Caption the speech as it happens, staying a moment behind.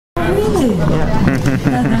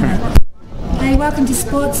Yeah. Hey, welcome to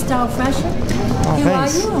Sports Style Fashion. Who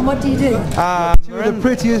thanks. are you and what do you do? Two of the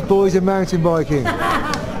prettiest boys in mountain biking.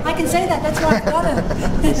 I can say that, that's why I've got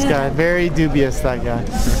him. This guy, very dubious, that guy.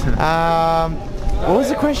 What was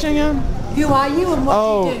the question again? Who are you and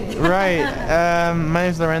what do you do? Right. My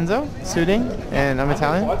name is Lorenzo Suding, and I'm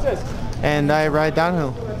Italian. And I ride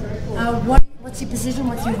downhill. What's your position?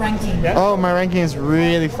 What's your ranking? Oh, my ranking is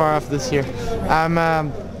really far off this year.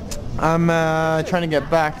 I'm trying to get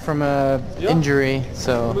back from a injury,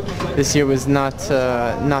 so this year was not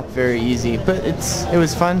very easy, but it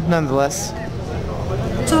was fun nonetheless.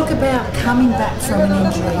 Talk about coming back from an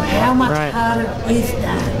injury. How much harder is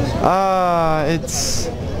that?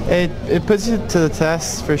 It puts you to the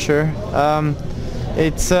test for sure.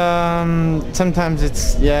 It's sometimes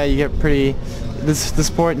it's you get pretty. The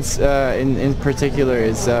sport in particular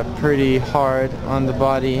is pretty hard on the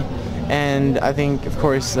body. And I think, of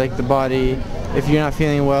course, like the body, if you're not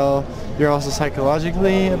feeling well, you're also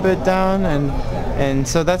psychologically a bit down, and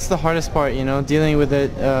so that's the hardest part, you know, dealing with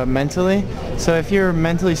it mentally. So if you're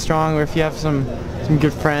mentally strong, or if you have some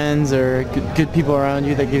good friends or good people around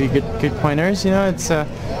you that give you good pointers, you know,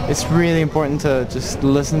 it's really important to just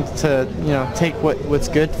listen to, you know, take what's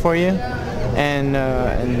good for you, and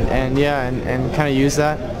kind of use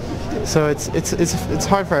that. So it's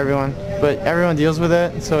hard for everyone, but everyone deals with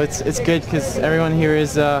it. So it's good because everyone here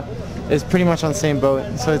is pretty much on the same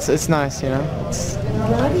boat. So it's nice, you know.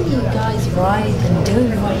 Why do you guys ride and do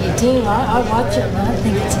what you do? I watch it and I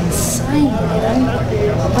think it's insane. You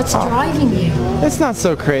know? What's driving you? It's not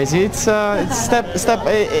so crazy. It's step.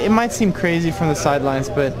 It might seem crazy from the sidelines,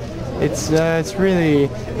 but it's really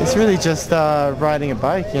just riding a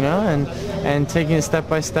bike, you know, and taking it step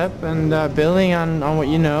by step, and building on what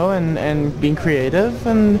you know, and being creative,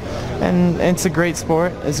 and it's a great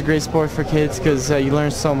sport. It's a great sport for kids because you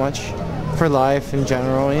learn so much for life in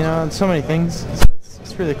general, you know, so many things. So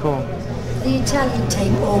it's really cool. The Italian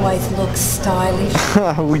team always looks stylish.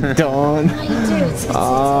 We don't. No, you do.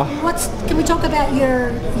 Can we talk about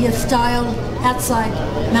your style outside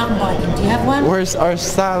mountain biking? Do you have one? Where's our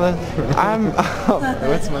style?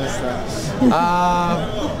 What's my style?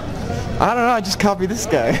 I don't know. I just copy this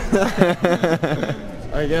guy.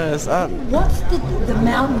 I guess. What's the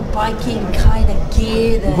mountain biking kind of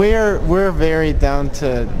gear that... We're very down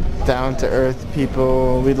to earth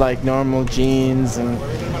people. We like normal jeans,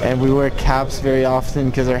 and we wear caps very often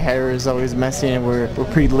because our hair is always messy, and we're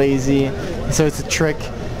pretty lazy. So it's a trick.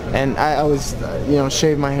 And I always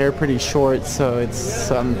shave my hair pretty short, so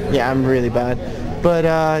it's I'm really bad. But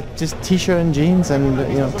just t-shirt and jeans, and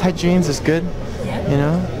tight jeans is good. You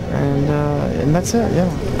know, and that's it. Yeah.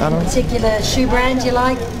 I don't. Particular shoe brand you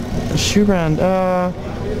like? Shoe brand.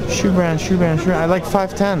 Shoe brand. I like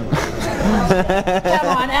 510.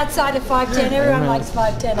 Come on, outside of 510, everyone likes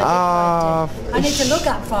 510. I need to look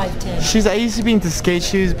up 510. Shoes. I used to be into skate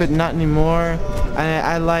shoes, but not anymore.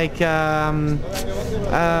 I like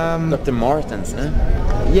Dr. Martens, eh?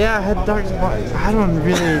 Yeah, I had Dr. Martens. I don't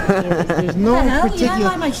really. There's no particular. You don't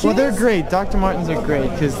like my shoes? Well, they're great. Dr. Martens are great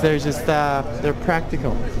because they're just they're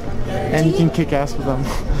practical, and you can kick ass with them.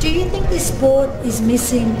 Do you think this sport is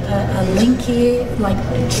missing a link here, like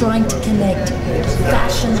trying to connect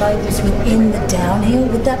fashion labels within the downhill?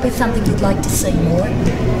 Would that be something you'd like to see more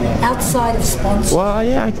outside of sponsors? Well,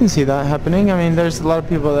 yeah, I can see that happening. I mean, there's a lot of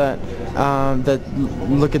people that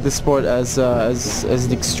look at the sport as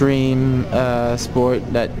an extreme sport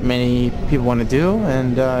that many people want to do,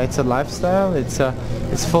 and it's a lifestyle.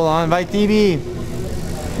 It's full on. By TV,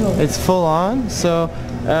 it's full on. So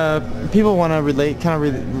people want to relate,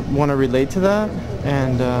 want to relate to that,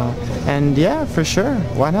 and yeah, for sure.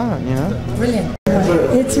 Why not? You know. Brilliant.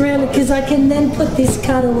 It's really because I can then put this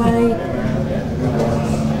cutaway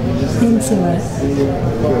into it.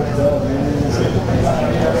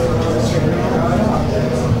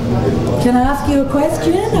 Can I ask you a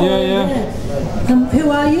question? Yeah. Who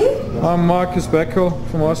are you? I'm Marcus Beckel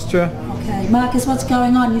from Austria. Okay, Marcus, what's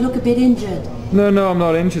going on? You look a bit injured. No, I'm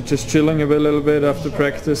not injured. Just chilling a little bit after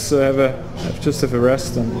practice. I have a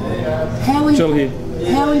rest and chill here.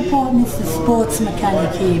 How important is the sports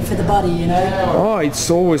mechanic here for the body? You know. Oh, it's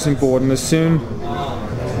always important. As soon.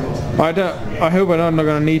 I hope I'm not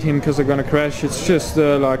going to need him because I'm going to crash. It's just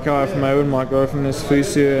like I have my own, my girlfriend is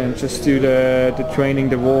physio, and just do the training,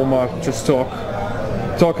 the warm up, just talk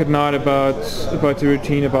at night about the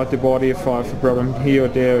routine, about the body, if I have a problem here or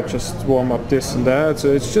there, just warm up this and that. So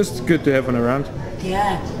it's just good to have one around.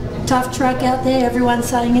 Yeah. Tough track out there, everyone's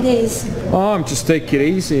saying it is. Oh, just take it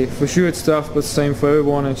easy. For sure it's tough, but same for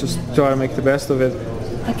everyone, and just try to make the best of it.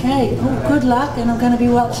 Okay, well, good luck, and I'm going to be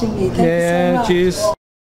watching you. Thank you so much. Cheers.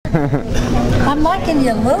 I'm liking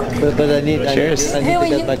your look. But I need Cheers. to Who are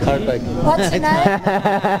get you? my card back. What's your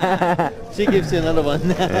name? She gives you another one.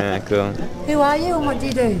 Yeah, cool. Who are you and what do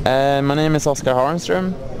you do? My name is Oskar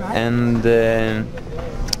Harnström, and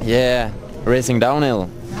yeah, racing downhill,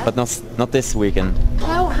 but not this weekend.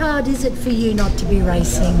 How hard is it for you not to be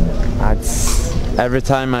racing? It's every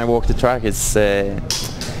time I walk the track, it's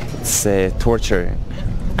torture.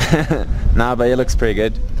 Nah, but it looks pretty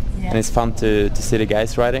good, and it's fun to see the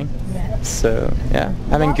guys riding. Yeah. So yeah,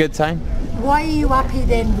 having a good time. Why are you up here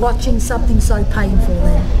then watching something so painful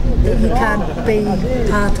then that you can't be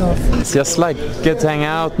part of? It's just like good to hang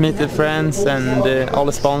out, meet the friends and all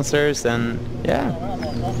the sponsors, and yeah.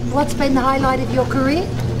 What's been the highlight of your career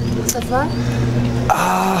so far?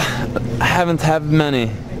 I haven't had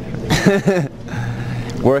many.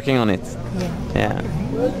 Working on it. Yeah.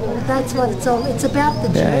 That's what it's about, the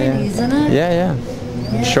journey, isn't it? Yeah.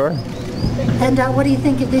 Sure. And what do you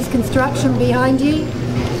think of this construction behind you?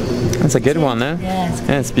 It's a good one, eh? Yeah,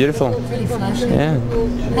 Yeah, it's beautiful. pretty flashy. Yeah.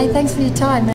 Hey, thanks for your time.